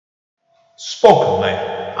Spokenly,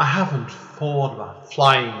 I haven't thought about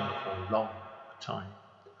flying for a long time.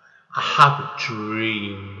 I haven't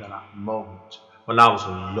dreamed of that moment when I was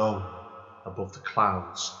alone above the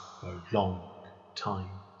clouds for a long time.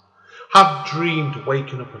 I have dreamed of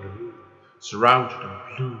waking up in a room surrounded in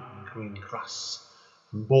blue and green grass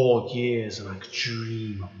for more years than I could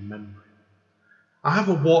dream of remembering. I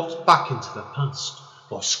haven't walked back into the past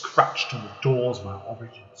or scratched on the doors of my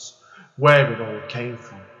origins, where it all came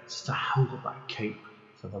from, since I held up that cape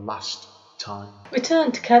for the last time.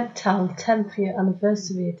 Return to Cape Town 10th Year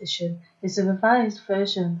Anniversary Edition is a revised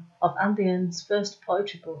version of Andy N's first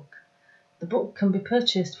poetry book. The book can be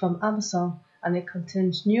purchased from Amazon and it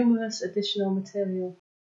contains numerous additional material.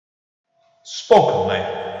 Spokenly.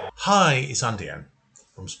 Hi, it's Andy N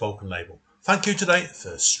from Spoken Label. Thank you today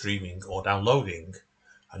for streaming or downloading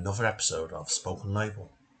another episode of Spoken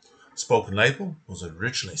Label. Spoken Label was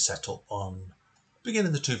originally set up on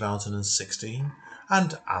beginning of 2016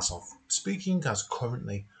 and as of speaking has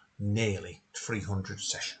currently nearly 300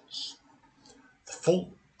 sessions. The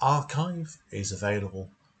full archive is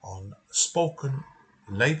available on Spoken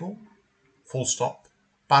Label full stop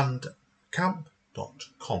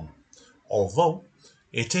bandcamp.com, although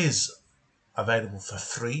it is available for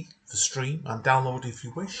free for stream and download if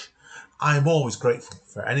you wish. I am always grateful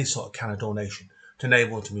for any sort of kind of donation to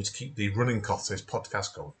enable me to keep the running costs of this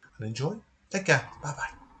podcast going. And enjoy. Take care. Bye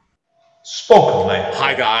bye. Spoken Label.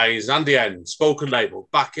 Hi guys, Andy N, Spoken Label,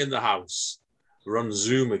 back in the house. We're on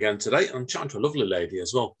Zoom again today. I'm chatting to a lovely lady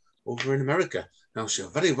as well over in America. Now she's a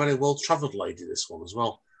very, very well-travelled lady, this one as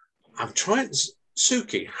well. I'm trying to...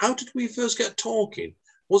 Suki, how did we first get talking?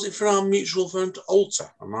 Was it for our mutual friend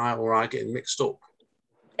Alta? Am I or I getting mixed up?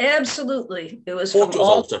 Absolutely. It was Thought from it was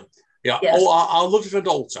Alta. Yeah. Yes. Oh, our lovely friend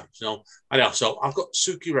Alta. Anyhow, so I've got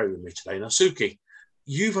Suki Ray with me today. Now, Suki,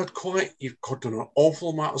 you've done an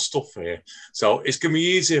awful amount of stuff here. So it's going to be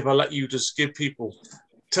easy if I let you just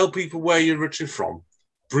tell people where you're originally from,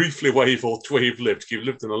 briefly where you've lived. You've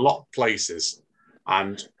lived in a lot of places.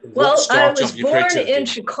 And Well, I started was off your born creativity? in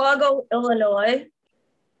Chicago, Illinois.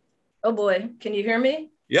 Oh boy, can you hear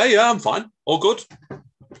me? Yeah, I'm fine. All good.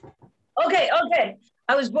 Okay.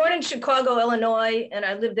 I was born in Chicago, Illinois, and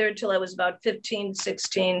I lived there till I was about 15,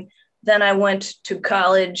 16. Then I went to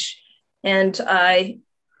college and I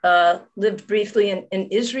lived briefly in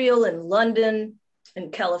Israel, in London,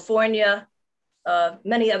 in California,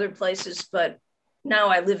 many other places, but now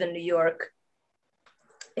I live in New York.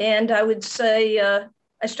 And I would say I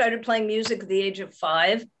started playing music at the age of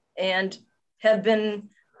 5 and have been,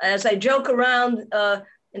 as I joke around,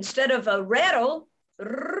 instead of a rattle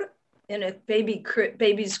in a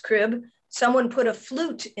baby's crib, someone put a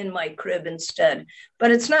flute in my crib instead.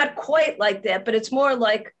 But it's not quite like that, but it's more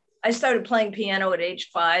like I started playing piano at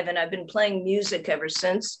age 5 and I've been playing music ever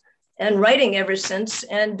since and writing ever since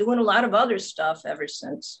and doing a lot of other stuff ever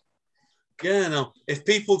since. Yeah, no. If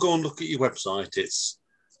people go and look at your website, it's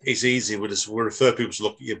easy. We'll refer people to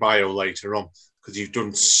look at your bio later on because you've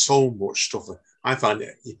done so much stuff. I find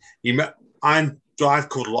it. I've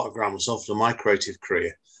covered a lot of ground myself in my creative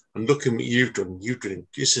career, and looking at what you've done.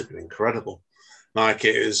 This has been incredible. Like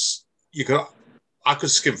it is, I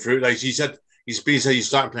could skim through it. You said you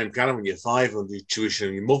started playing piano when you're 5 under your tuition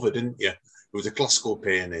of your mother, didn't you? Who was a classical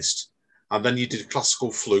pianist, and then you did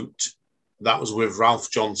classical flute. That was with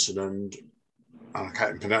Ralph Johnson and I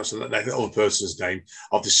can't pronounce that other person's name,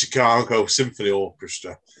 of the Chicago Symphony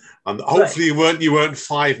Orchestra. And hopefully you weren't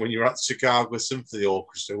 5 when you were at the Chicago Symphony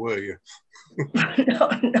Orchestra, were you?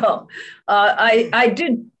 No. I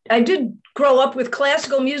did grow up with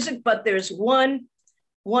classical music, but there's one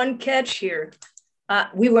catch here.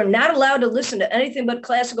 We were not allowed to listen to anything but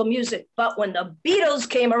classical music. But when the Beatles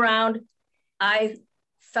came around, I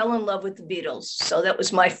fell in love with the Beatles. So that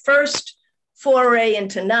was my first foray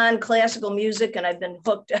into non-classical music, and I've been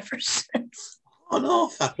hooked ever since. Oh no,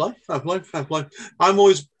 fair play. I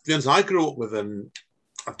grew up with I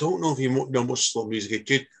don't know if you know much about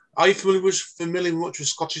music. Are you familiar much with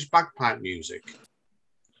Scottish bagpipe music?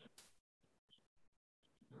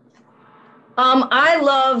 Through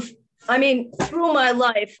my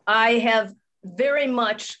life, I have very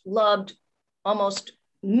much loved almost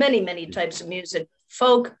many types of music: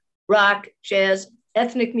 folk, rock, jazz,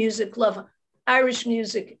 ethnic music, love Irish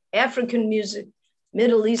music, African music,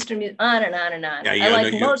 Middle Eastern music, on and on and on. Yeah, I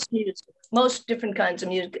like most music, most different kinds of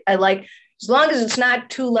music. I like, as long as it's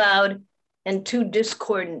not too loud and too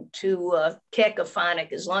discordant, too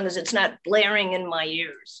cacophonic, as long as it's not blaring in my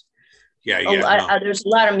ears. There's a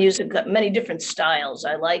lot of music, many different styles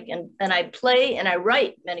I like, and I play and I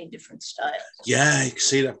write many different styles. Yeah, you can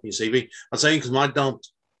see that from your CV. I'm saying because my dad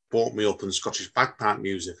brought me up in Scottish bagpipe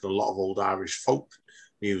music and a lot of old Irish folk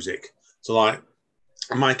music. So, like,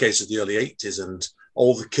 in my case, of the early 80s, and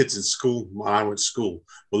all the kids in school, when I went to school,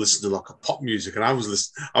 were listening to like a pop music, and I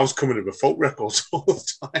was coming in with folk records all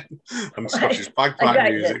the time and Scottish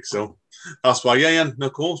bagpipe music. So that's why, yeah, no,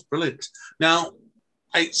 of course, brilliant. Now,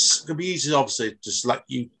 it's going to be easy, obviously, just let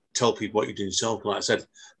you tell people what you're doing yourself. Like I said,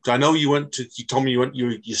 I know you told me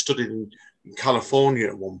you studied in California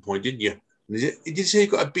at one point, didn't you? Did you say you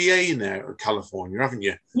got a BA in there in California, haven't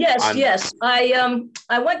you? Yes.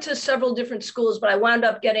 I went to several different schools, but I wound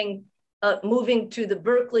up moving to the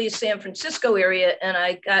Berkeley, San Francisco area, and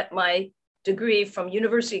I got my degree from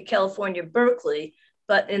University of California, Berkeley.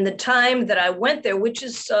 But in the time that I went there, which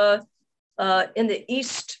is in the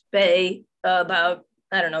East Bay, about,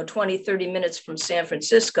 20, 30 minutes from San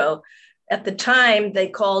Francisco, at the time they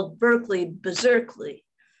called Berkeley Berserkly.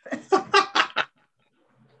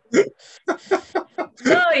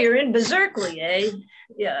 Oh, you're in Berserkly, eh?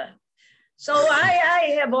 Yeah. So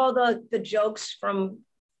I have all the jokes from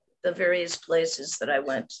the various places that I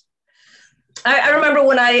went. I remember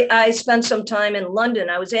when I spent some time in London,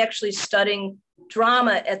 I was actually studying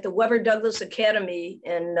drama at the Webber Douglas Academy,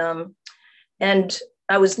 and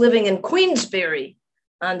I was living in Queensbury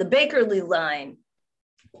on the Bakerley line.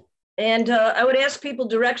 And I would ask people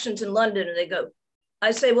directions in London, and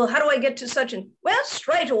I say, well, how do I get to such and, well,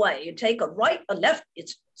 straight away. You take a right, a left,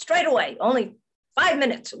 it's straight away, only 5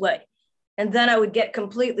 minutes away. And then I would get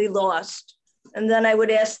completely lost. And then I would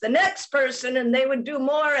ask the next person, and they would do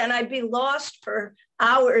more, and I'd be lost for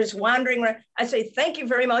hours wandering around. I'd say, thank you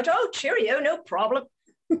very much. Oh, cheerio, no problem.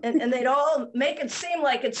 And they'd all make it seem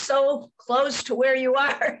like it's so close to where you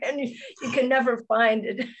are, and you can never find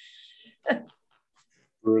it.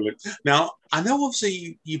 Brilliant. Now, I know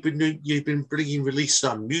obviously you've been bringing release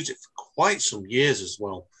music for quite some years as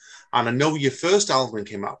well, and I know your first album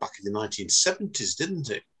came out back in the 1970s, didn't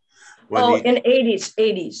it? In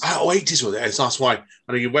 80s. Oh, 80s was it? That's why.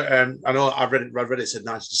 I know you went. I know I read it said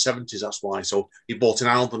 1970s. That's why. So you bought an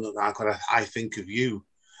album that kind of I Think of You.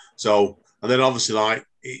 So, and then obviously like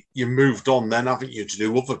you moved on then, haven't you, to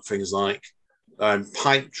do other things like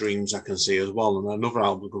Pipe Dreams, I can see as well, and another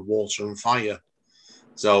album called Water and Fire.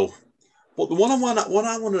 So, but the one I want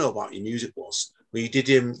to know about your music was when you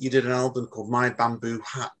did an album called My Bamboo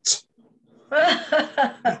Hat.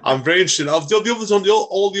 I'm very interested. All the others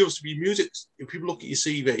to be music. If people look at your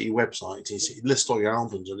CV, your website, it lists all your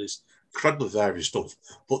albums and it's incredible various stuff.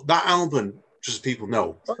 But that album, just so people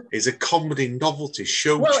know, is a comedy novelty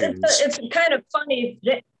show tunes. It's kind of funny.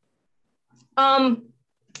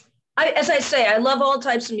 As I say, I love all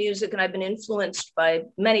types of music, and I've been influenced by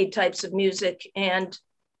many types of music. And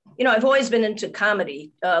I've always been into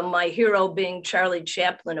comedy. My hero being Charlie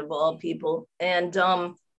Chaplin, of all people, and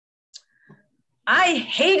I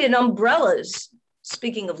hated umbrellas.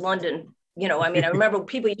 Speaking of London, I remember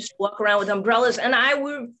people used to walk around with umbrellas, and I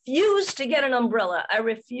refused to get an umbrella. I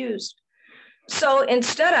refused. So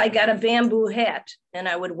instead, I got a bamboo hat, and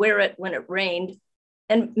I would wear it when it rained.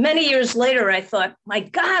 And many years later, I thought, my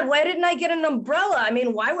God, why didn't I get an umbrella? I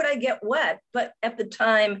mean, why would I get wet? But at the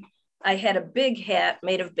time, I had a big hat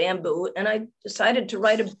made of bamboo, and I decided to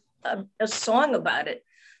write a song about it.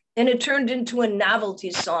 And it turned into a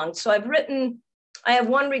novelty song. So I have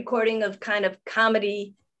one recording of kind of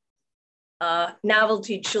comedy,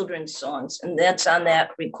 novelty children's songs, and that's on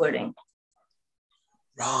that recording.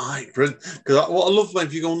 Right, brilliant. Because what I love,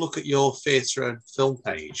 if you go and look at your theatre and film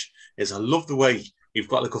page, is I love the way you've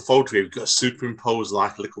got like a photo, you've got superimposed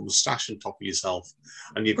like a little moustache on top of yourself,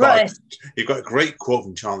 and you've got a great quote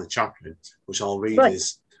from Charlie Chaplin, which I'll read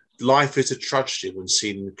is, "Life is a tragedy when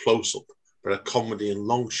seen in close up, but a comedy in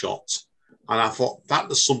long shots." And I thought that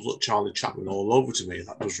just sums up Charlie Chaplin all over to me.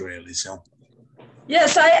 That was really so.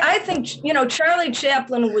 Yes, I think, Charlie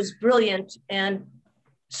Chaplin was brilliant and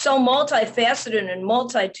so multifaceted and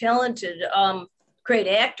multi-talented, great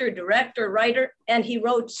actor, director, writer. And he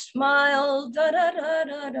wrote Smile, da, da, da,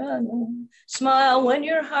 da, da, smile when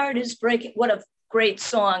your heart is breaking. What a great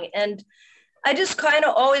song. And I just kind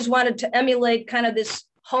of always wanted to emulate kind of this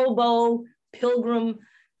hobo pilgrim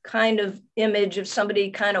kind of image of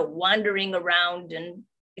somebody kind of wandering around and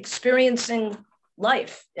experiencing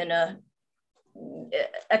life in a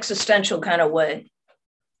existential kind of way,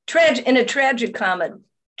 in a tragic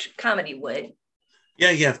comedy way.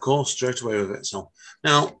 Yeah, of course, straight away with it. So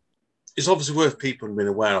now it's obviously worth people being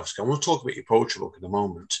aware of. So I want to talk about your poetry book in a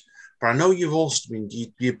moment, but I know you've also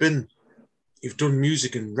you've done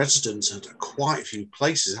music in residence at quite a few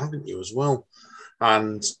places, haven't you, as well?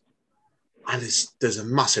 And there's a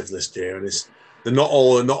massive list here, and they're not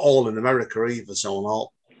all in America either. So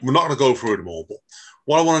we're not going to go through them all, but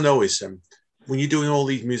what I want to know is, when you're doing all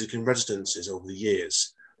these music in residencies over the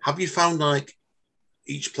years, have you found like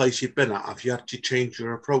each place you've been at, have you had to change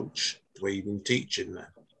your approach the way you've been teaching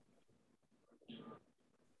there?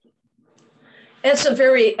 It's a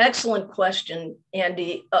very excellent question,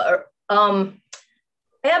 Andy.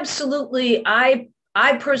 Absolutely. I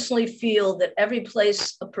personally feel that every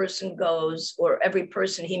place a person goes or every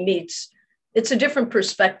person he meets, it's a different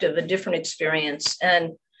perspective, a different experience.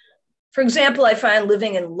 And for example, I find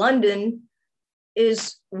living in London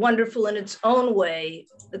is wonderful in its own way.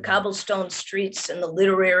 The cobblestone streets and the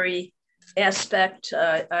literary aspect.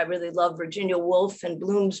 I really love Virginia Woolf and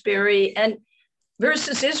Bloomsbury, and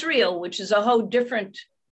versus Israel, which is a whole different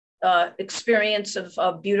experience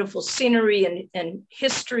of beautiful scenery and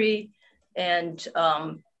history and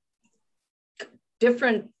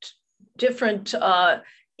different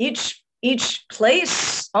each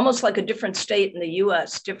place, almost like a different state in the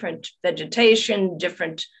US, different vegetation,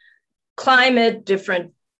 different climate,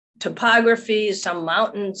 different topography, some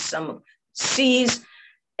mountains, some seas.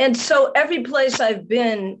 And so every place I've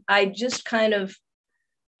been, I just kind of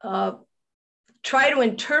try to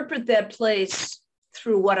interpret that place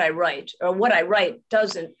through what I write, or what I write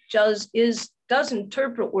does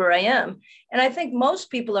interpret where I am. And I think most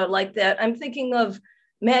people are like that. I'm thinking of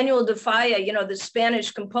Manuel de Falla, the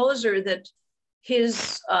Spanish composer, that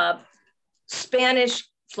his Spanish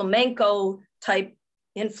flamenco type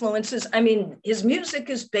influences. I mean, his music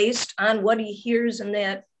is based on what he hears and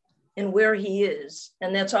where he is.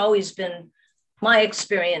 And that's always been my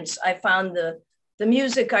experience. I found the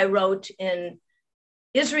music I wrote in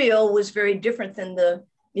Israel was very different than the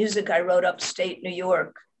music I wrote upstate New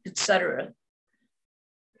York, etc.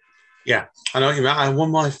 Yeah, I know what you mean. One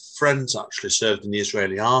of my friends actually served in the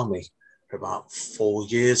Israeli army for about 4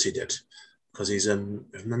 years. He did, because if I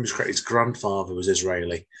remember correctly, his grandfather was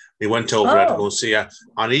Israeli. He went over there to go and see her,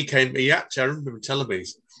 and he came. I remember him telling me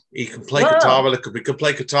he can play guitar a little bit. He can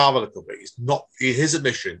play guitar a little bit. He's not. His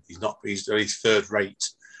admission, he's not. He's third rate.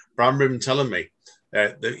 But I remember him telling me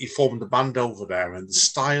that he formed a band over there, and the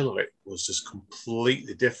style of it was just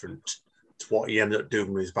completely different to what he ended up doing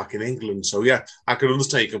when he was back in England. So yeah, I can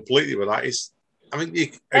understand you completely with that.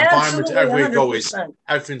 The environment everywhere you go is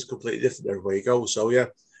everything's completely different everywhere you go. So yeah,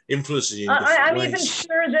 influences you in different ways. I'm even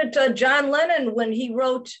sure that John Lennon, when he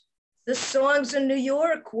wrote the songs in New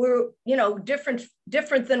York, were different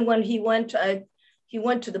than when he went to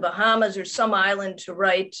the Bahamas or some island to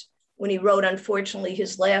write. When he wrote, unfortunately,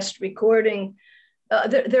 his last recording,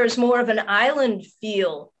 there's more of an island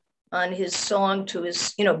feel on his song to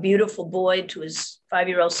his, Beautiful Boy, to his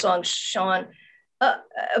 5-year-old song, Sean.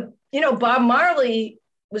 Bob Marley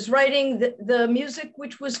was writing the music,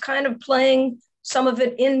 which was kind of playing some of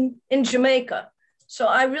it in Jamaica. So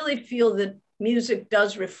I really feel that music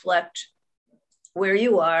does reflect where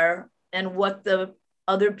you are and what the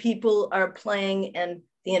other people are playing and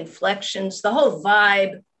the inflections, the whole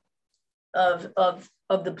vibe of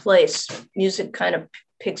the place. Music kind of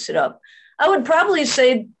picks it up. I would probably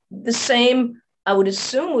say the same, I would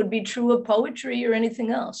assume, would be true of poetry or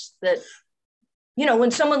anything else. That,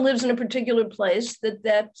 when someone lives in a particular place,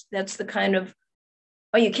 that's the kind of,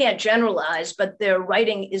 well, you can't generalize, but their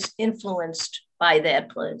writing is influenced by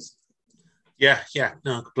that place. Yeah,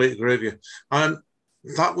 no, I completely agree with you.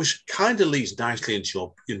 That which kind of leads nicely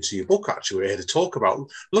into your book, actually, we're here to talk about.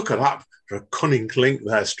 Look at that, for a cunning link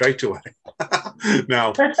there straight away.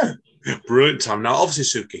 Now, brilliant time. Now,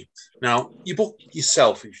 obviously, Suki, now, your book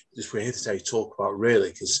yourself, is we're here today to talk about, really,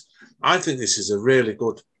 because I think this is a really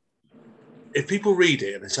good, if people read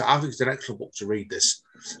it, and I think it's an excellent book to read this,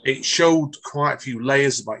 it showed quite a few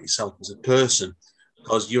layers about yourself as a person,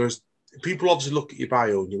 because people obviously look at your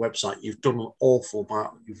bio and your website, you've done an awful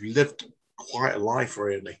amount, you've lived quite a life,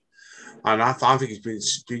 really. And I think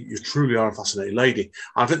you truly are a fascinating lady.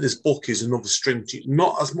 I think this book is another string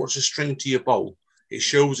not as much a string to your bow. It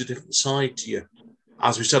shows a different side to you.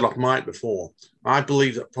 As we said off mic before, I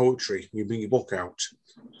believe that poetry, when you bring your book out,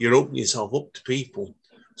 you're opening yourself up to people.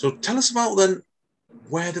 So tell us about then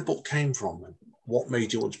where the book came from and what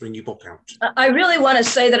made you want to bring your book out. I really want to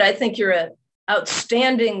say that I think you're an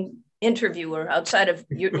outstanding interviewer outside of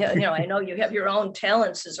I know you have your own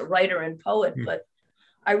talents as a writer and poet, but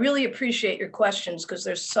I really appreciate your questions because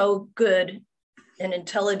they're so good and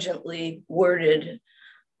intelligently worded.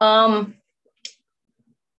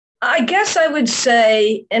 I guess I would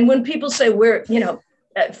say, and when people say we're,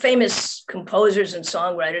 famous composers and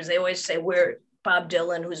songwriters, they always say we're Bob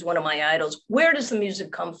Dylan, who's one of my idols. Where does the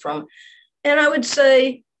music come from? And I would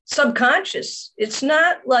say subconscious. It's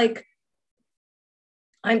not like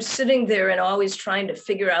I'm sitting there and always trying to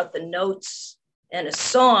figure out the notes and a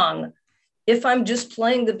song. if I'm just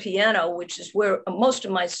playing the piano, which is where most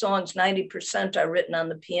of my songs, 90% are written on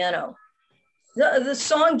the piano, the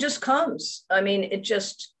song just comes. I mean, it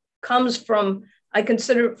just comes from, I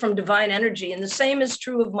consider it from divine energy. And the same is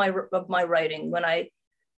true of my writing. When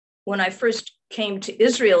I first came to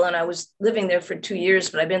Israel, and I was living there for 2 years,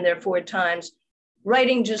 but I've been there 4 times,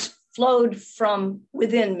 writing just flowed from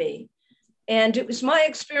within me. And it was my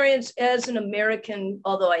experience as an American,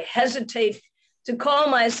 although I hesitate to call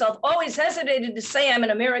myself, always hesitated to say I'm an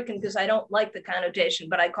American because I don't like the connotation,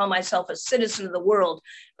 but I call myself a citizen of the world.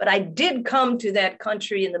 But I did come to that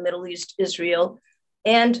country in the Middle East, Israel,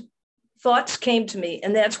 and thoughts came to me,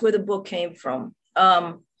 and that's where the book came from.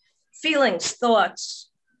 Feelings, thoughts,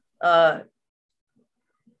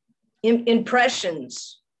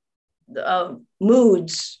 impressions,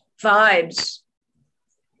 moods, vibes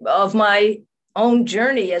of my own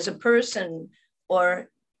journey as a person, or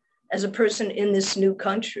as a person in this new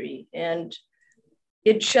country. And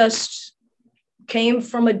it just came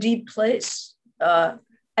from a deep place. I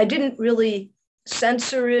didn't really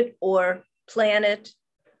censor it or plan it.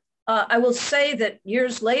 I will say that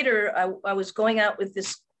years later, I was going out with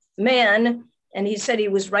this man, and he said he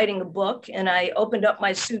was writing a book, and I opened up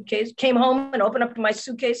my suitcase, came home and opened up my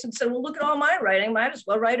suitcase and said, well, look at all my writing, might as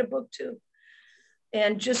well write a book too.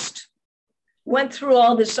 And just went through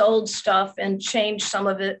all this old stuff and changed some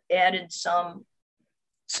of it, added some.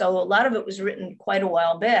 So a lot of it was written quite a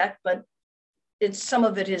while back, but some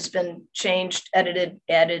of it has been changed, edited,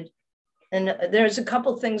 added. And there's a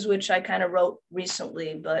couple things which I kind of wrote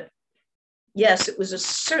recently, but yes, it was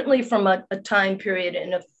certainly from a time period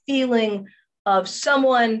and a feeling of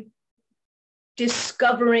someone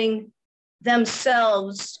discovering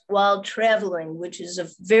themselves while traveling, which is a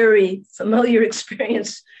very familiar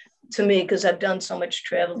experience to me because I've done so much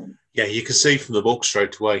traveling. Yeah, you can see from the book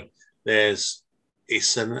straight away. It's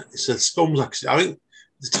a film. I think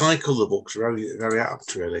the title of the book's very, very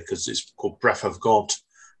apt, really, because it's called Breath of God,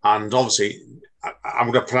 and obviously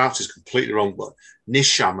I'm going to pronounce this completely wrong, but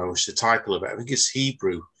Neshama is the title of it. I think it's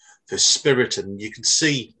Hebrew for spirit, and you can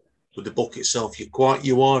see with the book itself,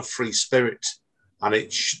 you are a free spirit, and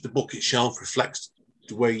the book itself reflects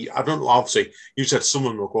the way. I don't know. Obviously, you said some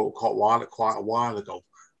of them were quite a while ago,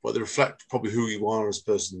 but they reflect probably who you are as a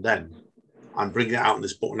person then, and bringing it out in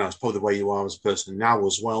this book now is probably the way you are as a person now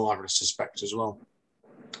as well. I suspect as well.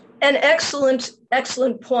 An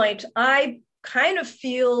excellent point. I kind of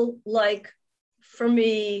feel like, for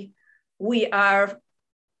me, we are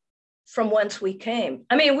from whence we came.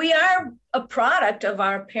 I mean, we are a product of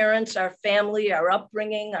our parents, our family, our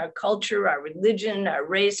upbringing, our culture, our religion, our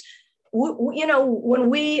race. When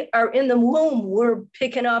we are in the womb, we're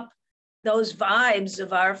picking up those vibes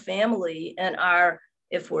of our family and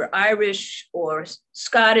if we're Irish or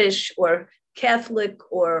Scottish or Catholic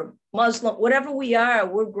or Muslim, whatever we are,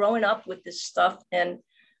 we're growing up with this stuff and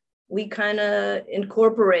we kind of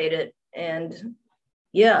incorporate it. And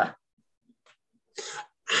yeah.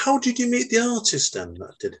 How did you meet the artist then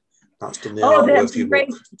that's done the artwork? That's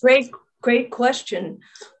a great question.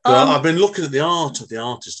 I've been looking at the art of the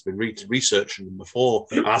artist. I've been researching them before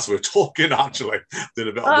as we're talking. Actually, did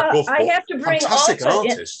a bit on the cuff. I have to bring fantastic Alta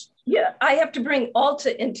artist. I have to bring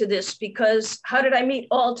Alta into this because how did I meet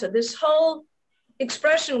Alta? This whole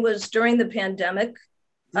expression was during the pandemic.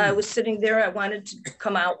 I was sitting there. I wanted to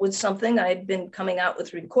come out with something. I had been coming out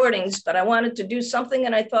with recordings, but I wanted to do something.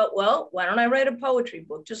 And I thought, well, why don't I write a poetry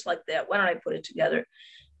book just like that? Why don't I put it together?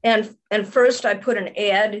 And first I put an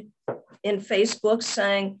ad in Facebook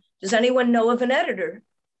saying, does anyone know of an editor?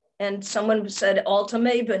 And someone said, Alta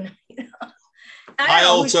Mabin. Hi,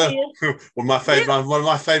 Alta. One of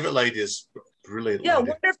my favorite ladies. Brilliant. Yeah,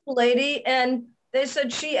 lady. Wonderful lady. And they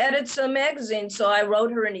said she edits a magazine. So I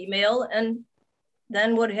wrote her an email, and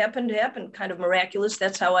then what happened kind of miraculous.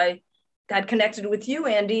 That's how I got connected with you,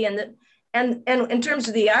 Andy. And in terms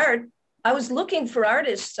of the art, I was looking for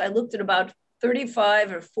artists. I looked at about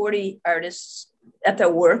 35 or 40 artists at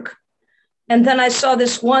their work. And then I saw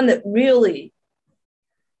this one that really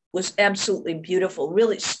was absolutely beautiful,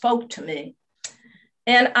 really spoke to me.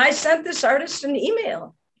 And I sent this artist an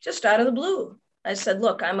email just out of the blue. I said,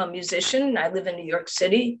 look, I'm a musician. I live in New York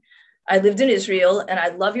City. I lived in Israel and I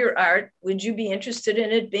love your art. Would you be interested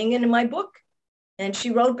in it being in my book? And she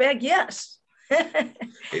wrote back, yes.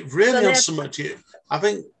 It really has so much. I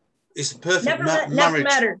think it's a perfect marriage.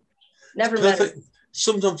 Never mattered.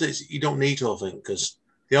 Sometimes you don't need to, I think, because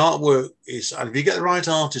the artwork is, and if you get the right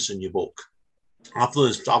artist in your book, I've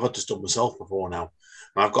had this done myself before now.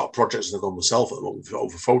 And I've got projects that I've done myself at the moment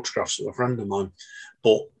over photographs of a friend of mine.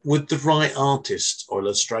 But with the right artist or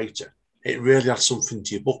illustrator, it really adds something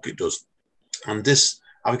to your book. It does. And this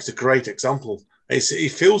I think it's a great example.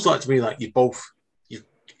 It feels like to me like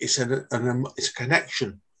it's a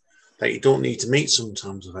connection that you don't need to meet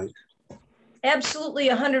sometimes, I think. Absolutely,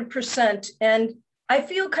 100%. And I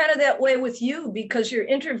feel kind of that way with you because your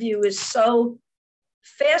interview is so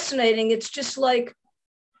fascinating. It's just like,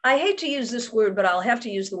 I hate to use this word, but I'll have to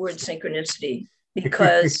use the word synchronicity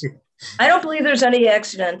because I don't believe there's any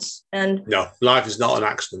accidents. And no, life is not an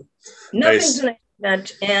accident. Nothing's an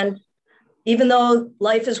accident. And even though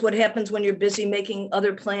life is what happens when you're busy making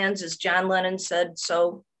other plans, as John Lennon said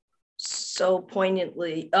so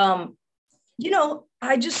poignantly,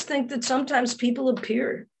 I just think that sometimes people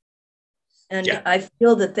appear. And I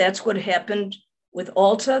feel that that's what happened with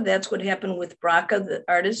Alta. That's what happened with Braca, the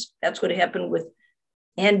artist. That's what happened with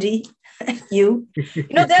Andy, you.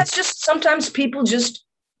 That's just sometimes people just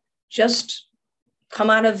come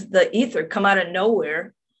out of the ether, come out of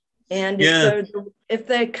nowhere. And if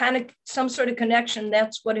they're kind of some sort of connection,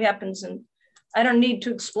 that's what happens. And I don't need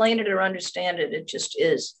to explain it or understand it. It just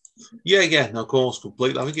is. Yeah, no, of course,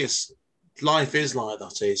 completely. I think life is like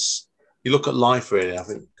that. You look at life really, I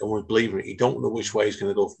think, and we believe in it, you don't know which way it's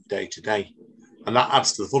going to go from day to day. And that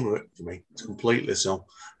adds to the fun of it for me. It's completely so.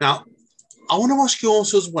 Now, I want to ask you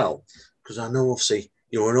also as well, because I know obviously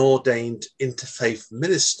you're an ordained interfaith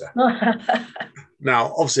minister.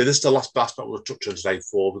 Now, obviously, this is the last aspect we'll touch on today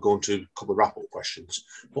before we go into a couple of wrap-up questions.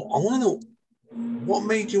 But I want to know, what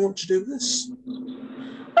made you want to do this?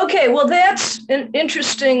 Okay, well, that's an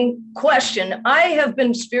interesting question. I have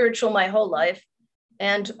been spiritual my whole life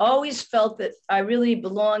and always felt that I really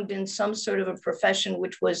belonged in some sort of a profession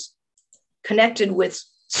which was connected with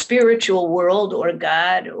spiritual world or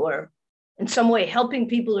God, or in some way helping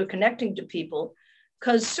people or connecting to people.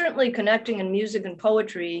 Because certainly connecting in music and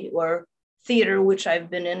poetry or theater, which I've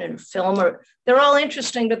been in, and film, they're all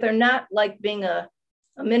interesting, but they're not like being a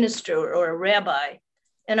minister or a rabbi.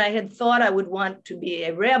 And I had thought I would want to be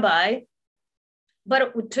a rabbi, but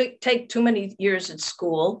it would take too many years at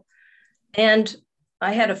school. And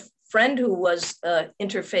I had a friend who was an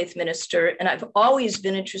interfaith minister, and I've always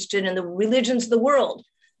been interested in the religions of the world.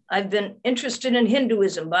 I've been interested in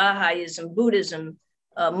Hinduism, Baha'ism, Buddhism,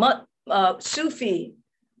 Sufi,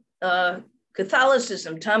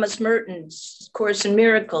 Catholicism, Thomas Merton's Course in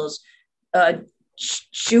Miracles,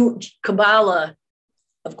 Kabbalah.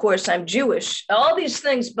 Of course, I'm Jewish, all these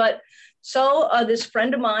things. But so this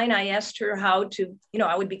friend of mine, I asked her how to,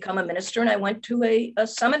 I would become a minister, and I went to a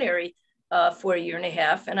seminary for 1.5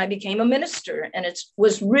 years, and I became a minister. And it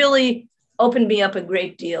was really opened me up a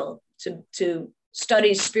great deal to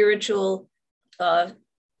study spiritual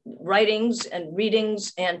writings and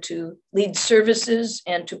readings, and to lead services,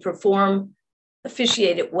 and to perform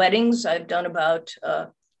officiated weddings. I've done about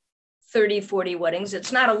 30, 40 weddings.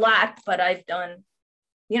 It's not a lot, but I've done,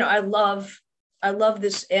 I love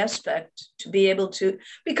this aspect to be able to,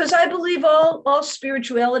 because I believe all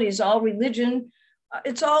spiritualities, all religion,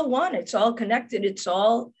 it's all one, it's all connected. It's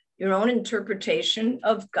all your own interpretation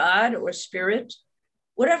of God or spirit,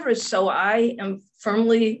 whatever. So I am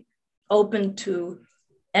firmly open to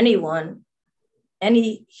anyone,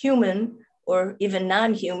 any human or even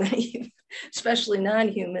non-human, especially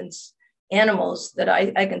non-humans, animals that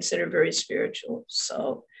I consider very spiritual.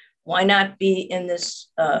 So why not be in this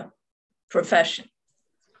profession?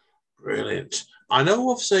 Brilliant. I know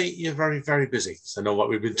obviously you're very, very busy. So I know what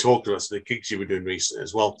we've been talking about, so the gigs you were doing recently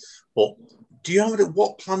as well. But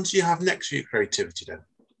what plans do you have next for your creativity then?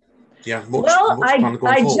 Do you have much plan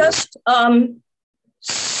going forward? Just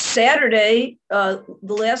Saturday, the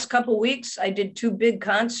last couple of weeks, I did 2 big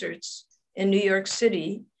concerts in New York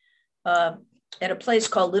City at a place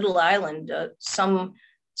called Little Island. Some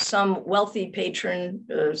wealthy patron,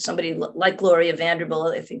 somebody like Gloria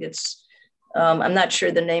Vanderbilt, I think it's, I'm not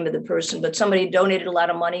sure the name of the person, but somebody donated a lot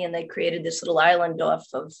of money, and they created this little island off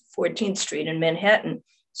of 14th Street in Manhattan.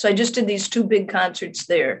 So I just did these 2 big concerts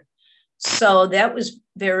there. So that was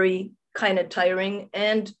very kind of tiring.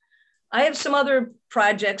 And I have some other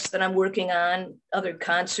projects that I'm working on, other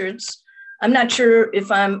concerts. I'm not sure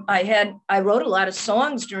if I wrote a lot of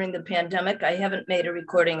songs during the pandemic. I haven't made a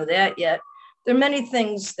recording of that yet. There are many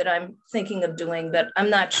things that I'm thinking of doing, but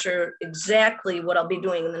I'm not sure exactly what I'll be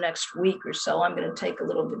doing in the next week or so. I'm going to take a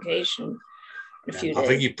little vacation in a few days. I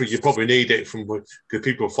think you probably need it because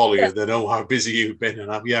people follow you. They know how busy you've been.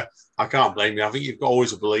 And I can't blame you. I think you've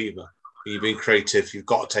always a believer. You've been creative. You've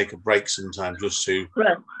got to take a break sometimes just to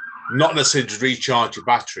not necessarily to recharge your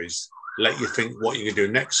batteries, let you think what you're going to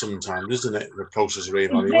do next sometimes, isn't it? The process of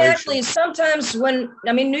reevaluation. Exactly. Sometimes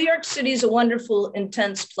New York City is a wonderful,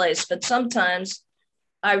 intense place, but sometimes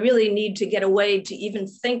I really need to get away to even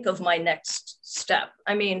think of my next step.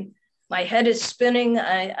 I mean, my head is spinning.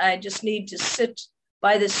 I just need to sit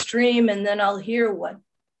by the stream, and then I'll hear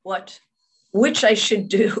which I should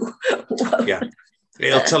do. Yeah.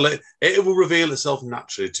 It will reveal itself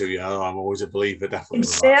naturally to you. I'm always a believer, definitely.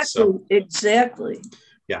 Exactly.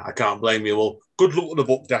 Yeah, I can't blame you. Well, good luck with the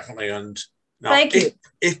book, definitely. And now, thank you.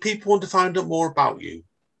 If people want to find out more about you,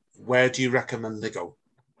 where do you recommend they go?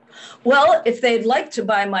 Well, if they'd like to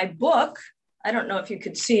buy my book, I don't know if you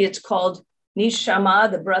could see, it's called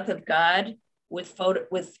Neshama, The Breath of God, with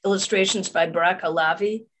illustrations by Barak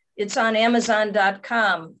Alavi. It's on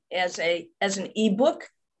Amazon.com as an ebook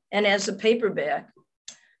and as a paperback.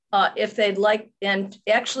 If they'd like, and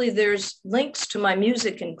actually there's links to my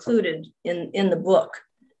music included in the book.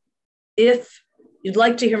 If you'd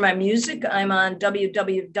like to hear my music, I'm on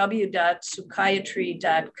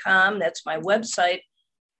www.psychiatry.com. That's my website.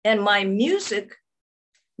 And my music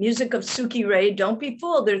of Suki Ray, don't be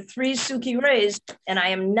fooled, there are 3 Suki Rays, and I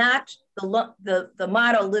am not the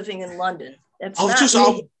model living in London. That's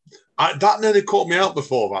that nearly caught me out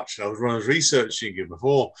before, actually. When I was researching you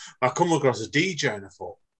before, I come across a DJ and I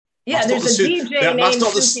thought, yeah, there's a DJ named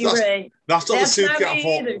Suki Ray. That's not the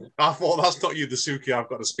Suki I thought that's not you, the Suki I've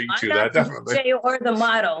got to speak to there, definitely. DJ or the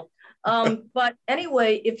model. But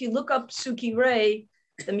anyway, if you look up Suki Ray,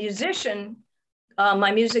 the musician,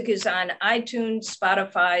 my music is on iTunes,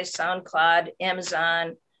 Spotify, SoundCloud,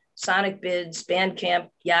 Amazon, Sonic Bids, Bandcamp,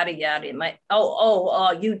 yada, yada.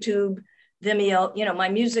 YouTube, Vimeo, my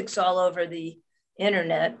music's all over the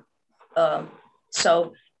internet.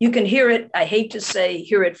 So you can hear it. I hate to say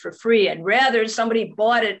hear it for free. I'd rather somebody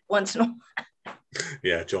bought it once in a while.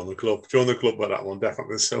 Yeah, join the club by that one,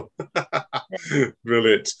 definitely. So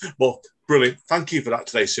brilliant. Well, brilliant. Thank you for that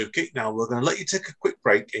today, Suki. Now we're going to let you take a quick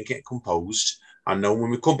break and get composed. I know when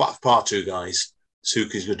we come back for part 2, guys,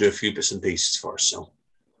 Suki's going to do a few bits and pieces for us. So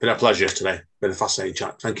been a pleasure today. Been a fascinating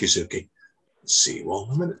chat. Thank you, Suki. See you all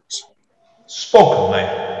in a minute. Spoken,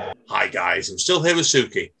 mate. Hi, guys. I'm still here with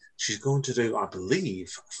Suki. She's going to do, I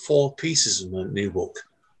believe, 4 pieces in the new book.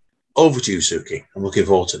 Over to you, Suki. I'm looking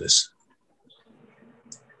forward to this.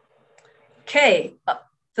 Okay.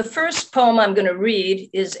 The first poem I'm going to read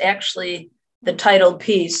is actually the title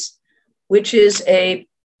piece, which is a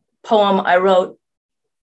poem I wrote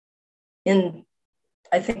in,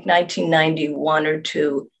 I think, 1991 or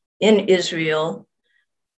 2 in Israel.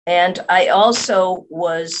 And I also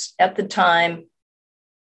was, at the time,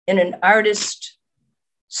 in an artist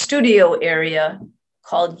studio area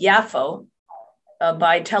called Yafo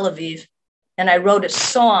by Tel Aviv. And I wrote a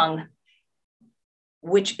song,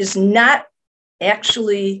 which is not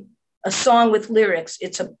actually a song with lyrics.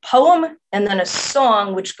 It's a poem and then a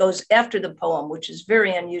song which goes after the poem, which is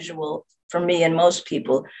very unusual for me and most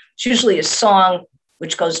people. It's usually a song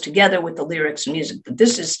which goes together with the lyrics and music, but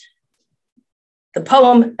this is the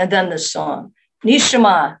poem and then the song.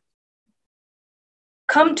 Neshama,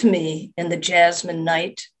 come to me in the jasmine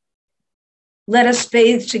night. Let us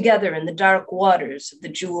bathe together in the dark waters of the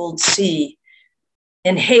jeweled sea,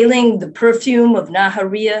 inhaling the perfume of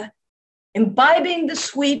Nahariya, imbibing the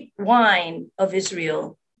sweet wine of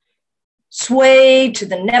Israel. Sway to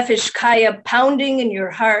the Nefesh Kaya pounding in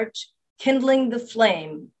your heart, kindling the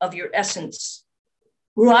flame of your essence.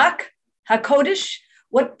 Ruach HaKodesh,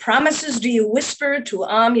 what promises do you whisper to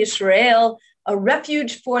Am Yisrael, a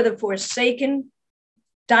refuge for the forsaken,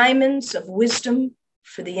 diamonds of wisdom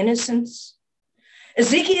for the innocents?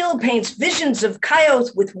 Ezekiel paints visions of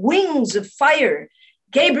Kaioth with wings of fire.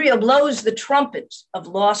 Gabriel blows the trumpet of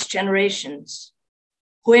lost generations.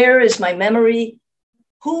 Where is my memory?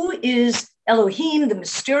 Who is Elohim, the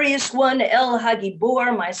mysterious one, El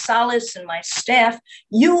Hagibor, my solace and my staff?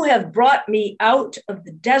 You have brought me out of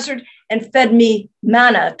the desert and fed me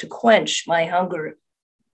manna to quench my hunger.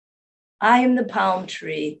 I am the palm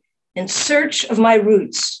tree in search of my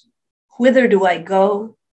roots. Whither do I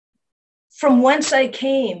go? From whence I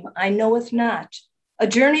came, I knoweth not. A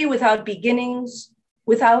journey without beginnings,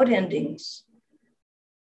 without endings.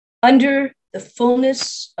 Under the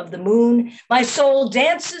fullness of the moon, my soul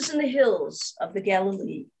dances in the hills of the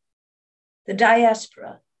Galilee. The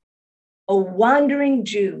diaspora, a wandering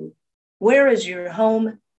Jew, where is your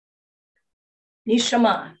home?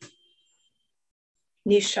 Neshama,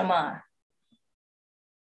 Neshama,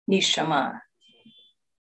 Neshama.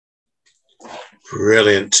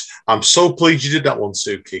 Brilliant. I'm so pleased you did that one,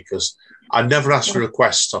 Suki, because I never asked for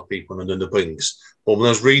requests of people and the things. But when I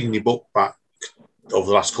was reading your book back over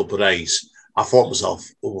the last couple of days, I thought to myself,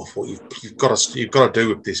 oh, I thought you've got to do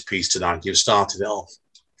with this piece tonight. You've started it off.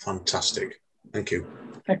 Fantastic. Thank you.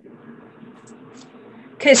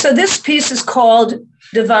 Okay, so this piece is called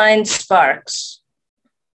Divine Sparks.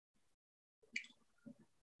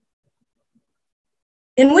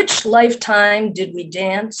 In which lifetime did we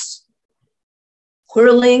dance?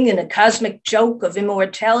 Whirling in a cosmic joke of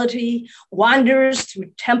immortality, wanders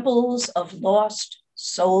through temples of lost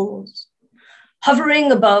souls,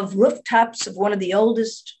 hovering above rooftops of one of the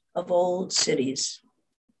oldest of old cities.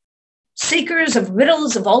 Seekers of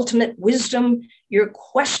riddles of ultimate wisdom, your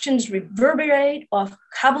questions reverberate off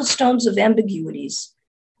cobblestones of ambiguities,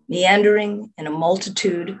 meandering in a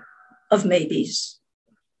multitude of maybes.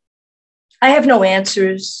 I have no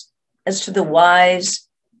answers as to the whys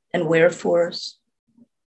and wherefores.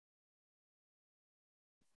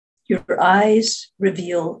 Your eyes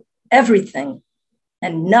reveal everything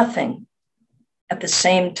and nothing at the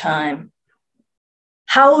same time.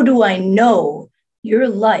 How do I know your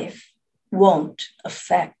life won't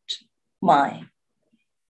affect mine?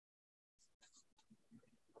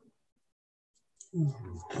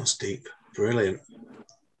 That's deep. Brilliant.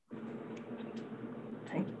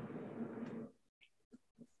 Thank you.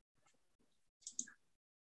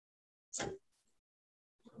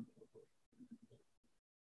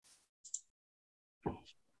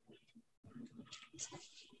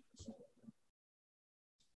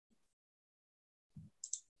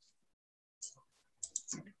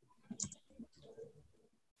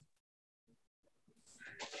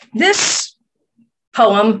 This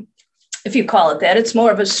poem, if you call it that, it's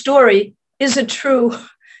more of a story, is a true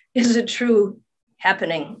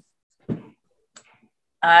happening.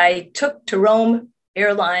 I took Rome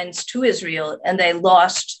Airlines to Israel and they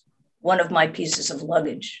lost one of my pieces of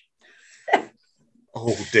luggage.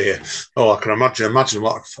 Oh dear. Oh, I can imagine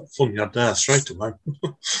what fun you had there straight away.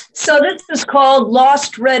 So this is called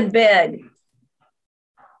Lost Red Bag.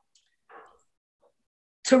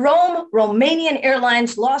 To Rome, Romanian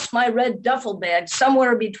Airlines lost my red duffel bag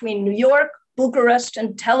somewhere between New York, Bucharest,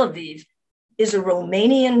 and Tel Aviv. Is a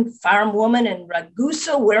Romanian farm woman in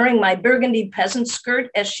Ragusa wearing my burgundy peasant skirt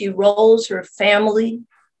as she rolls her family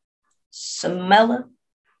semela?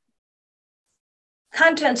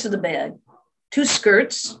 Contents of the bag: 2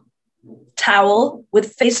 skirts, towel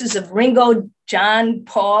with faces of Ringo, John,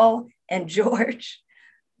 Paul, and George,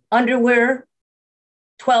 underwear,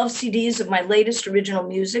 12 CDs of my latest original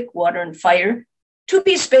music, Water and Fire,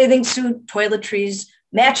 2-piece bathing suit, toiletries,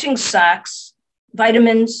 matching socks,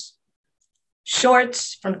 vitamins,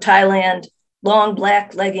 shorts from Thailand, long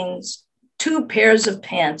black leggings, 2 pairs of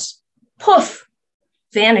pants. Poof,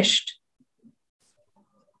 vanished.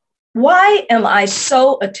 Why am I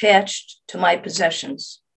so attached to my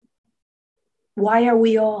possessions? Why are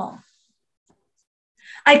we all?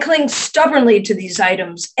 I cling stubbornly to these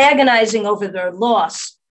items, agonizing over their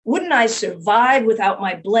loss. Wouldn't I survive without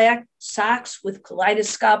my black socks with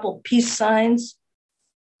kaleidoscopic peace signs?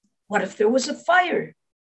 What if there was a fire?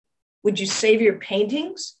 Would you save your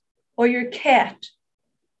paintings or your cat?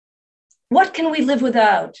 What can we live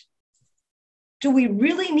without? Do we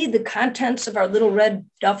really need the contents of our little red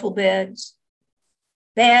duffel bags?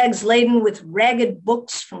 Bags laden with ragged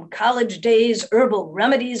books from college days, herbal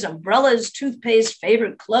remedies, umbrellas, toothpaste,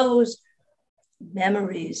 favorite clothes,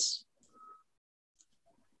 memories.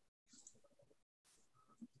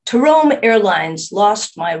 To Rome Airlines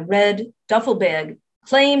lost my red duffel bag,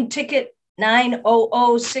 claim ticket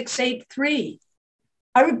 900683.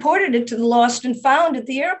 I reported it to the lost and found at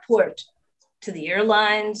the airport, to the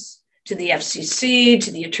airlines, to the FCC,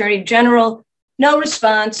 to the Attorney General. No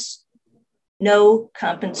response. No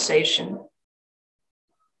compensation.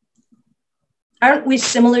 Aren't we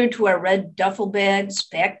similar to our red duffel bags,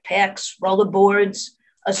 backpacks, rollerboards,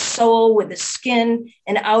 a sole with a skin,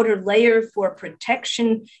 an outer layer for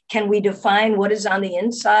protection? Can we define what is on the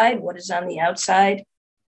inside, what is on the outside?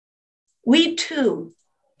 We too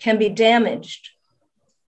can be damaged,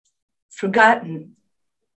 forgotten,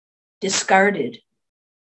 discarded,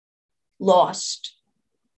 lost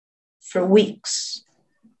for weeks,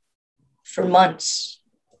 for months,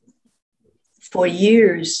 for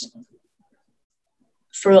years,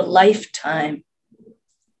 for a lifetime.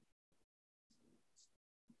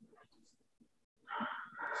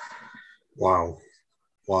 Wow.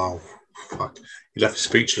 Wow. Fuck. You left me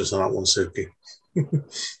speechless on that one, Suki.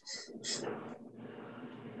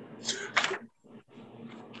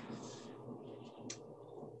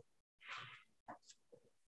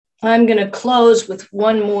 I'm going to close with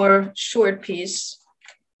one more short piece.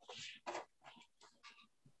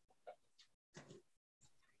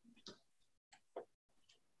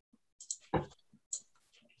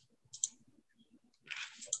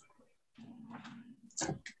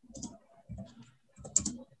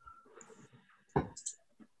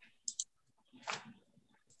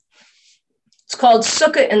 It's called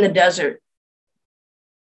Sukkah in the Desert.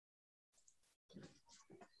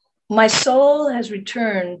 My soul has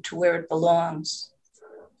returned to where it belongs.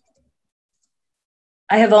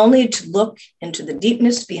 I have only to look into the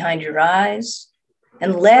deepness behind your eyes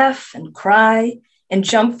and laugh and cry and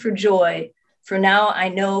jump for joy, for now I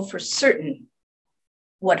know for certain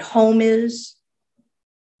what home is,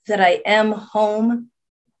 that I am home.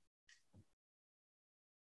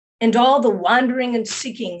 And all the wandering and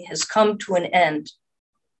seeking has come to an end.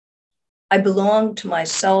 I belong to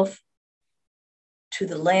myself, to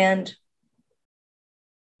the land,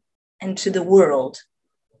 and to the world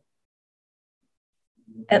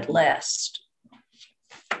at last.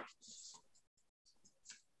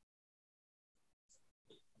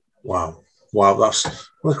 Wow. Wow, that's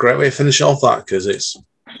a great way to finish off that, because it's...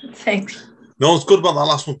 Thanks. No, what's good about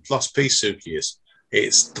that last piece, Suki, is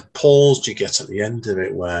it's the pause you get at the end of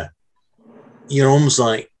it where you're almost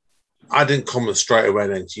like, I didn't comment straight away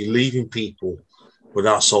then, you're leaving people with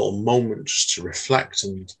that sort of moment just to reflect,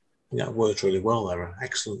 and it worked really well there.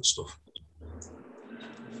 Excellent stuff.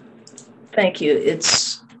 Thank you.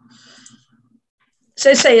 It's, as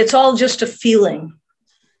I say, it's all just a feeling.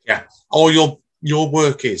 Yeah. All your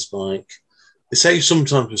work is like, they say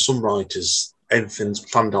sometimes with some writers, everything's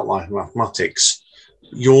planned out like mathematics.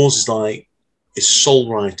 Yours is like, it's soul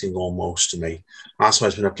writing almost to me. That's why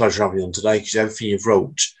it's been a pleasure having you on today, because everything you've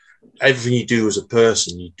wrote, everything you do as a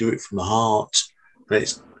person, you do it from the heart, and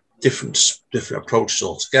it's different approaches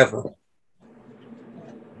altogether.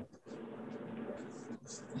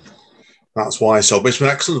 That's why. So, but it's been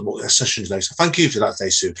an excellent session today. So thank you for that,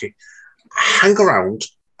 Suki. Hang around.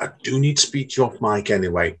 I do need to speak to you off mic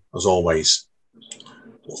anyway, as always.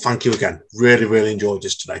 Well, thank you again. Really, really enjoyed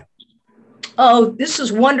this today. Oh, this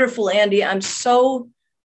is wonderful, Andy. I'm so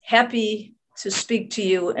happy to speak to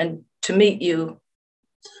you and to meet you.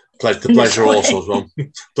 The pleasure also as well.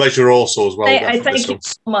 Pleasure also as well. I thank you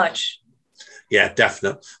so much. Yeah,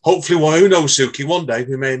 definitely. Hopefully, well, who knows, Suki? One day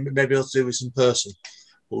we may be able to do this in person.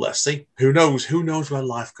 Well, let's see. Who knows? Who knows where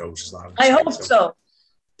life goes? I hope so.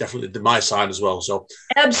 Definitely to my side as well. So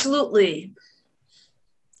absolutely.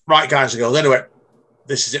 Right, guys and girls. Anyway,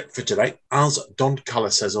 this is it for today. As Don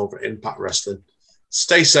Callis says over at Impact Wrestling,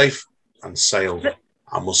 stay safe and sail.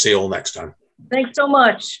 And we'll see you all next time. Thanks so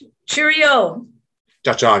much. Cheerio.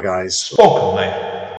 Ciao, ciao, guys. Welcome, mate.